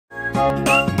Hello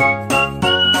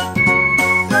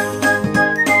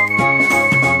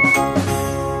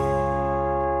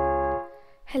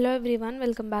everyone,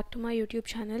 welcome back to my YouTube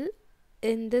channel.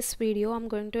 In this video I'm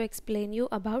going to explain you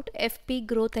about FP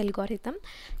growth algorithm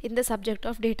in the subject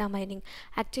of data mining.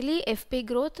 Actually FP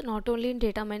growth not only in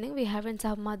data mining, we have in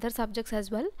some other subjects as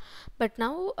well, but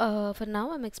now for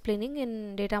now I'm explaining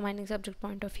in data mining subject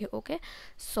point of view. Okay,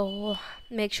 so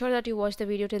make sure that you watch the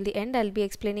video till the end. I'll be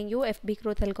explaining you FP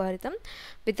growth algorithm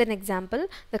with an example,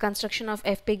 the construction of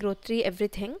FP growth tree,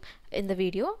 everything in the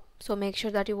video. So make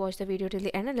sure that you watch the video till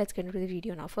the end, and let's get into the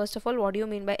video now. First of all, what do you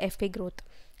mean by FP growth?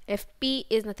 FP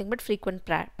is nothing but frequent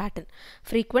pattern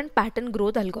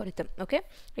growth algorithm. Okay,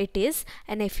 it is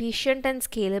an efficient and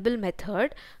scalable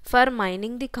method for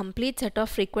mining the complete set of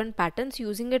frequent patterns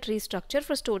using a tree structure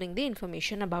for storing the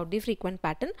information about the frequent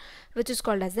pattern, which is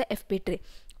called as the FP tree,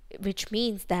 which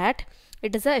means that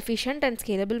it is an efficient and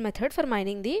scalable method for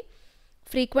mining the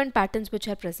frequent patterns which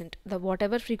are present.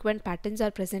 Whatever frequent patterns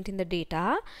are present in the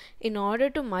data, in order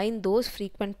to mine those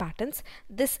frequent patterns,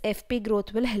 this FP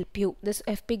growth will help you. This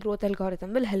FP growth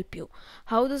algorithm will help you.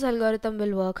 How this algorithm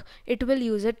will work? It will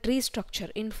use a tree structure.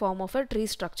 In form of a tree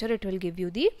structure, it will give you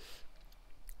the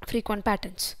frequent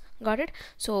patterns. Got it?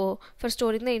 So for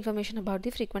storing the information about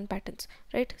the frequent patterns,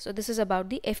 right? So this is about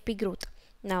the FP growth.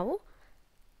 Now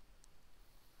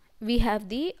we have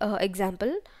the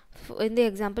example. In the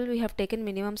example, we have taken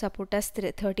minimum support as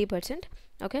 30%.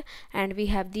 Okay, and we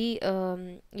have the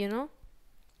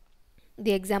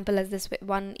the example as this way: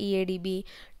 1 EADB,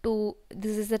 2,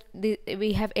 this is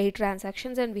we have 8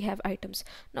 transactions and we have items.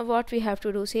 Now what we have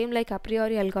to do, same like a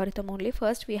priori algorithm only.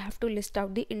 First we have to list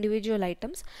out the individual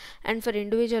items, and for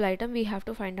individual item we have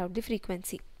to find out the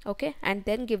frequency. Okay, and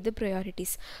then give the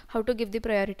priorities. How to give the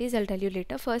priorities, I'll tell you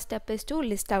later. First step is to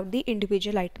list out the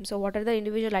individual items. So what are the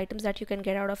individual items that you can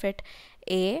get out of it?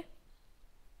 A,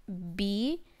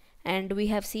 B, and we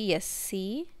have C. Yes,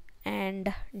 C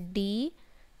and D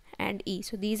and E.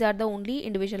 So these are the only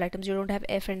individual items. You don't have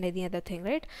F and any other thing,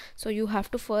 right? So you have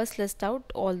to first list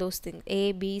out all those things: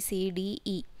 A, B, C, D,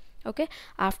 E. Okay,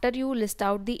 after you list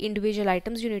out the individual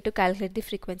items, you need to calculate the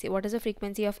frequency. What is the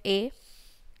frequency of A?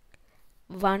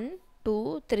 1,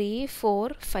 2, 3, 4,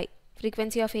 5.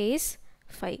 Frequency of A is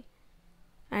 5.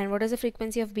 And what is the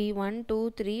frequency of B? 1,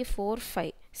 2, 3, 4,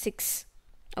 5, 6.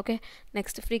 Okay,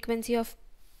 next frequency of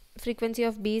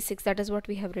B is 6. That is what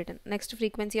we have written. Next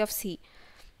frequency of C.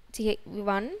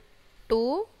 1,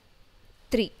 2,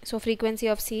 3. So frequency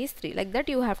of C is 3. Like that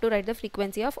you have to write the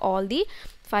frequency of all the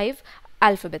 5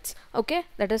 alphabets. Okay,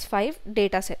 that is 5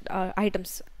 data set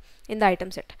items in the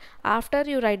item set. After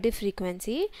you write the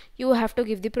frequency, you have to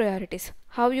give the priorities.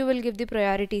 How you will give the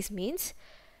priorities means,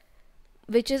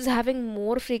 which is having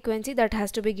more frequency, that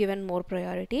has to be given more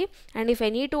priority. And if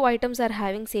any 2 items are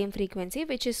having same frequency,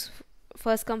 which is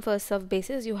first come first serve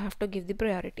basis, you have to give the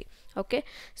priority. Okay,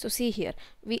 so see here,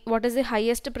 what is the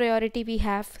highest priority we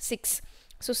have? 6.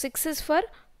 So 6 is for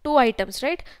 2 items,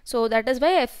 right? So that is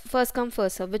why first come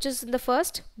first serve, which is in the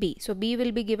first B. So B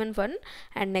will be given 1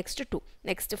 and next 2.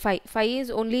 Next 5. 5 is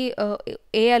only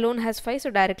A alone has 5, so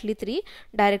directly 3,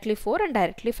 directly 4 and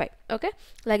directly 5. Okay,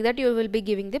 like that you will be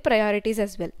giving the priorities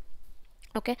as well.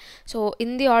 Okay, so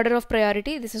in the order of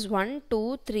priority, this is 1,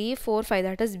 2, 3, 4, 5.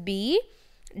 That is B,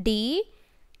 D,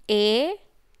 A,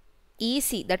 E,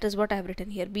 C. That is what I have written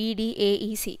here: B, D, A,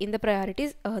 E, C. In the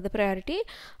priorities, the priority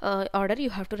order, you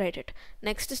have to write it.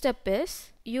 Next step is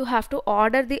you have to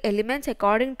order the elements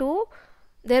according to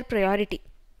their priority,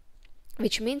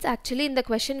 which means actually in the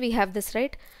question we have this,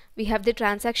 right? We have the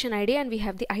transaction ID and we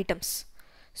have the items.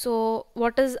 So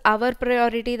what is our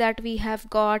priority that we have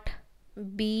got?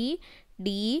 B,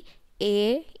 D,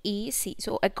 A, E, C.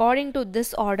 So according to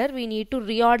this order, we need to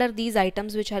reorder these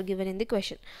items which are given in the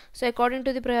question. So according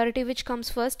to the priority, which comes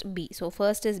first? B. So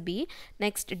first is B,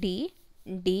 next D,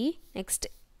 D, next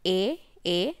A,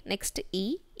 next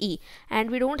E, E.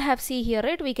 And we don't have C here,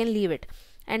 right? We can leave it.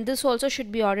 And this also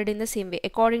should be ordered in the same way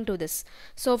according to this.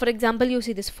 So for example, you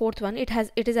see this fourth one, it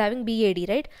is having BAD,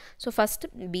 right? So first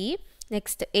B,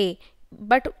 next A.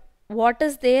 But what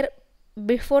is there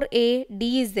before A?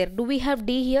 D is there. Do we have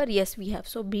D here? Yes, we have.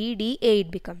 So B, D, A it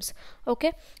becomes.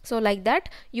 Okay, so like that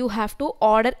you have to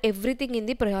order everything in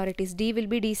the priorities. D will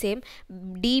be D same,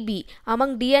 D, B.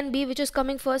 Among D and B, which is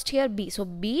coming first here? B. So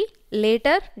B,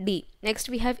 later D. Next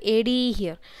we have ADE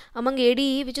here. Among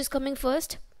ADE, which is coming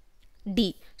first?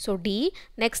 D. So D,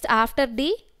 next after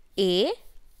D, A,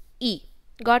 E.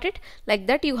 Got it? Like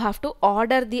that you have to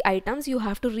order the items, you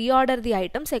have to reorder the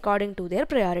items according to their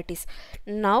priorities.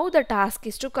 Now the task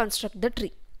is to construct the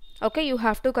tree. Okay, you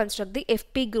have to construct the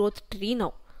FP growth tree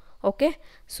now. Okay,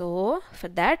 so for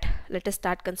that, let us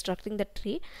start constructing the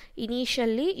tree.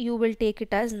 Initially you will take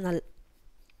it as null.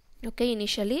 Okay,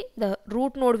 initially the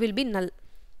root node will be null.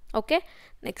 Okay,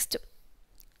 next,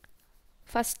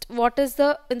 first, what is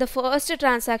the, in the first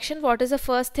transaction, what is the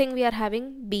first thing we are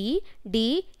having? B,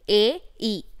 D, A,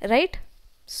 E, right?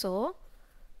 So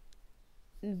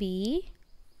B,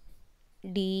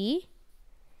 D,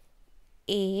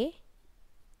 A,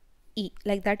 E,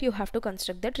 like that you have to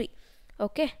construct the tree.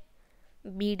 Okay,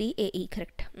 B, D, A, E,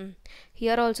 correct.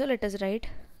 Here also let us write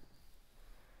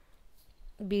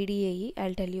B, D, A, E.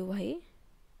 I'll tell you why.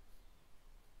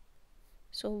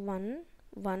 So 1,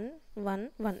 1, 1,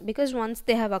 1, because once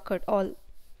they have occurred, all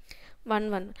 1,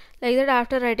 1, like that.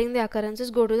 After writing the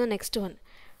occurrences, go to the next one.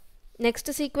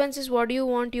 Next sequence is, what do you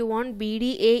want? You want B,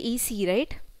 D, A, E, C,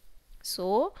 right?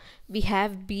 So we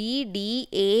have B, D,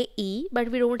 A, E, but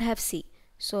we don't have C.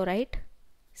 So write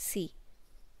C.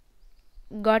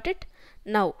 Got it?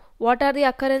 Now what are the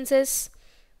occurrences?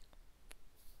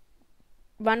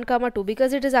 1, 2,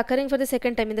 because it is occurring for the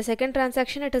second time. In the second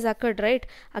transaction it has occurred, right?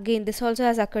 Again, this also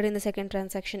has occurred in the second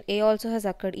transaction. A also has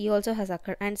occurred, E also has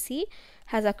occurred, and C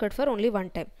has occurred for only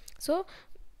one time. So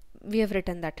we have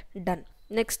written that. Done.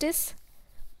 Next is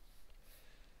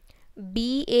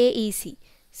B, A, E, C.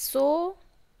 So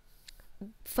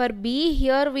for B,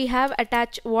 here we have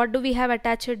attached, what do we have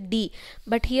attached? D,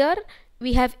 but here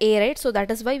we have A, right? So that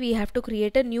is why we have to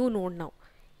create a new node now.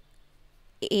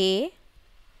 A,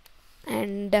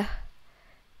 and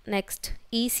next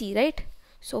EC, right?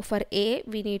 So for A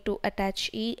we need to attach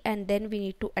E, and then we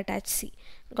need to attach C.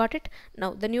 Got it?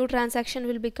 Now the new transaction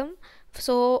will become,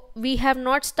 so we have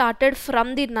not started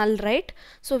from the null, right?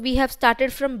 So we have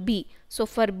started from B. So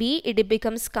for B it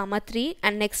becomes comma 3,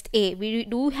 and next A. We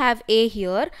do have A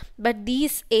here, but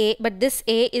this A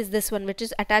is this one which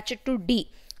is attached to D.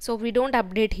 So we don't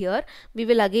update here. We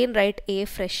will again write A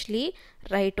freshly,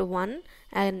 write 1,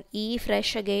 and E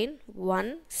fresh again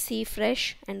 1, C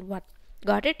fresh, and 1.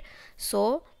 Got it?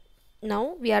 So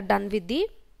now we are done with the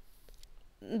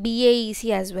BAEC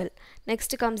as well.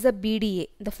 Next comes the BDA.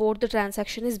 The fourth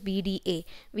transaction is BDA.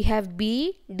 We have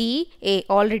BDA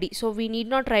already, so we need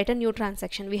not write a new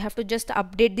transaction. We have to just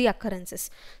update the occurrences.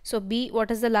 So B,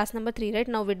 what is the last number? 3, right?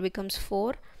 Now it becomes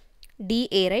 4.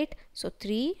 DA, right? So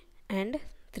 3 and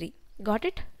 3. Got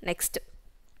it? Next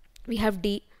we have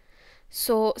D.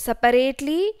 So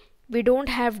separately we don't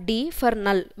have D for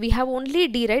null. We have only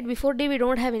D, right? Before D we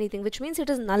don't have anything, which means it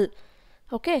is null.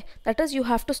 Okay, that is, you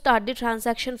have to start the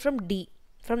transaction from D,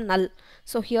 from null.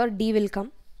 So here D will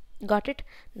come. Got it?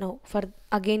 Now for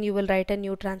again you will write a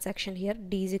new transaction here.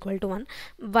 D is equal to 1.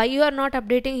 Why you are not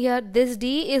updating here? This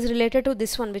D is related to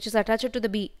this one which is attached to the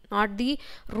B, not the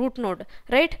root node,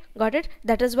 right? Got it?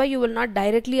 That is why you will not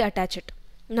directly attach it.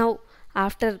 Now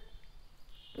after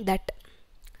that,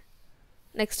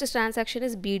 next transaction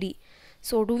is BD.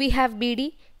 So do we have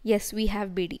BD? Yes, we have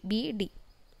BD. BD.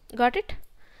 Got it?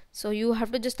 So you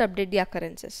have to just update the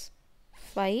occurrences.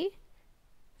 5,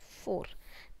 4.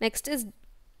 Next is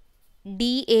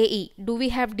DAE. Do we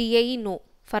have DAE? No.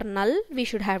 For null we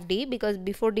should have D, because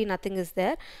before D nothing is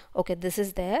there. Okay, this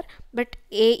is there. But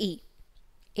AE,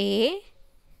 AE,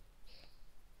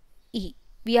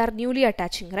 we are newly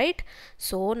attaching, right?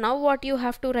 So now what you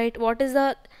have to write, what is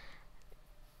the,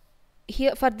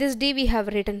 here for this D we have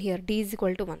written here D is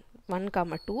equal to 1, 1,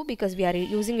 2, because we are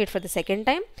using it for the second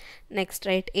time. Next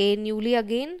write A newly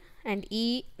again, and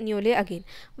E newly again.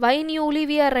 Why newly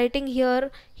we are writing here?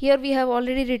 Here we have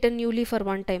already written newly for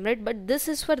one time, right? But this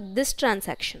is for this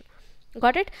transaction.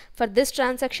 Got it? For this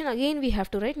transaction again we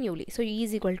have to write newly. So E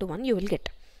is equal to 1 you will get.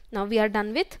 Now we are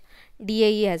done with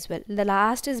DAE as well. The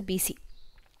last is BC.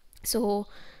 So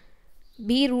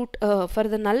B root, for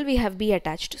the null we have B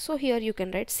attached. So here you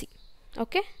can write C.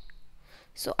 Okay,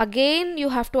 so again you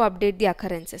have to update the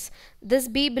occurrences. This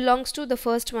B belongs to the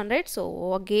first one, right?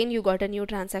 So again you got a new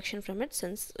transaction from it,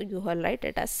 since you will write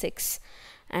it as 6,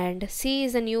 and C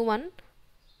is a new one,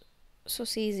 so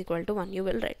C is equal to 1 you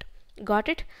will write. Got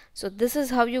it? So this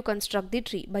is how you construct the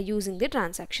tree, by using the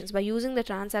transactions, by using the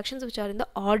transactions which are in the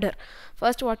order.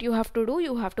 First what you have to do,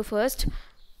 you have to first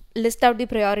list out the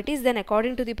priorities, then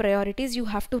according to the priorities you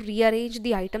have to rearrange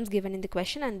the items given in the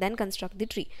question, and then construct the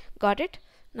tree. Got it?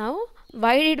 Now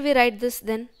why did we write this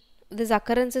then? These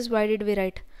occurrences, why did we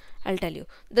write? I'll tell you.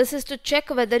 This is to check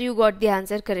whether you got the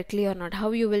answer correctly or not.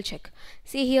 How you will check?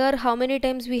 See here, how many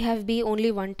times we have B?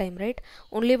 Only one time, right?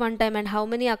 Only one time. And how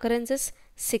many occurrences?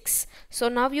 6. So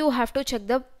now you have to check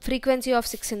the frequency of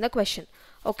 6 in the question.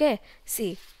 Okay,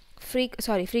 see,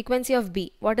 frequency of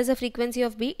B. What is the frequency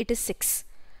of B? It is 6.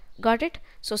 Got it?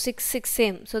 So 6 6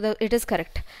 same, so it is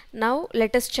correct. Now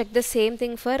let us check the same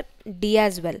thing for D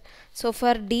as well. So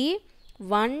for D,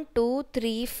 1 2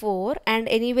 3 4, and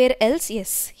anywhere else,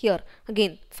 yes, here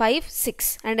again 5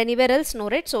 6, and anywhere else no,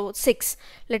 right? So 6,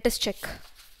 let us check.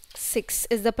 6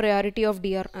 is the priority of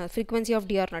D or frequency of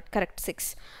D or not. Correct,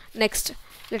 6. Next,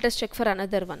 let us check for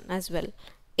another one as well.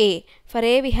 A, for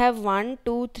A we have 1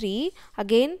 2 3,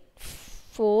 again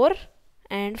 4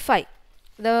 and 5.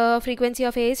 The frequency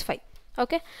of A is 5.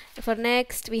 Okay, for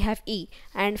next we have E,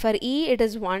 and for E it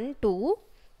is 1 2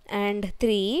 and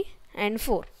 3 and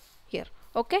 4 here.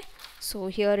 Okay, so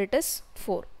here it is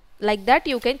 4. Like that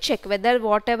you can check whether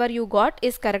whatever you got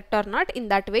is correct or not. In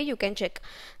that way you can check.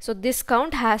 So this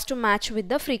count has to match with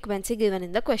the frequency given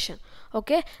in the question.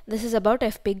 Okay, this is about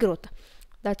FP growth.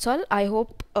 That's all. I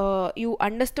hope you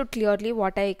understood clearly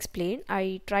what I explained.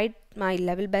 I tried my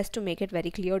level best to make it very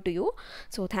clear to you.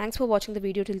 So thanks for watching the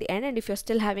video till the end, and if you're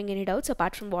still having any doubts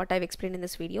apart from what I've explained in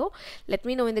this video, let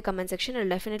me know in the comment section. I'll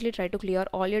definitely try to clear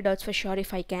all your doubts for sure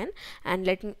if I can, and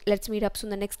let's meet up soon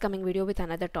in the next coming video with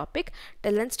another topic.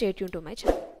 Till then, stay tuned to my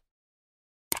channel.